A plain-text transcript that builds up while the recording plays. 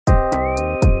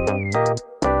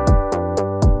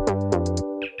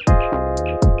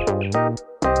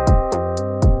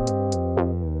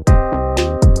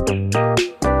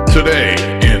Today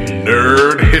in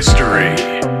Nerd History.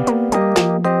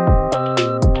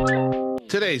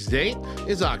 Today's date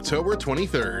is October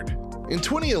 23rd. In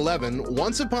 2011,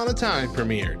 Once Upon a Time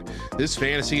premiered. This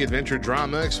fantasy adventure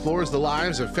drama explores the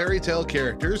lives of fairy tale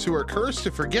characters who are cursed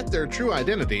to forget their true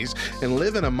identities and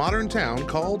live in a modern town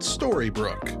called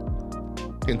Storybrooke.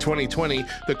 In 2020,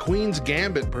 The Queen's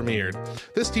Gambit premiered.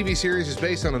 This TV series is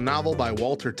based on a novel by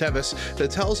Walter Tevis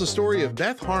that tells the story of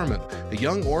Beth Harmon, a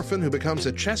young orphan who becomes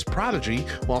a chess prodigy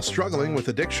while struggling with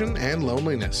addiction and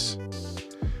loneliness.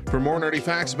 For more nerdy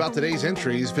facts about today's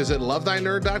entries, visit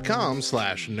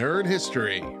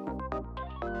lovethynerd.com/nerdhistory.